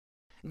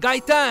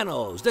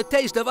Gaetano's, the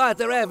taste of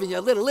Arthur Avenue,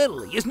 Little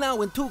Italy, is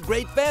now in 2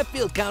 great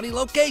Fairfield County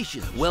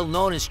locations. Well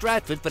known in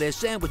Stratford for their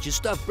sandwiches,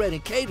 stuffed bread,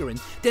 and catering,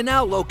 they're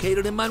now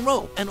located in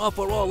Monroe and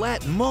offer all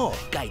that and more.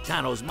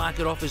 Gaetano's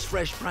Market offers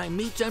fresh prime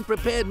meats and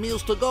prepared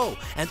meals to go.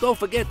 And don't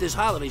forget this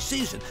holiday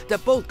season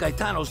that both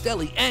Gaetano's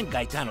Deli and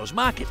Gaetano's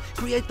Market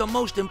create the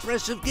most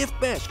impressive gift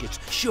baskets,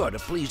 sure to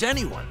please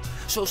anyone.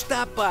 So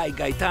stop by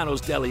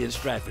Gaetano's Deli in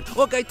Stratford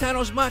or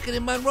Gaetano's Market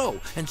in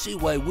Monroe and see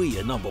why we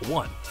are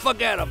 #1.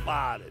 Forget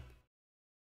about it.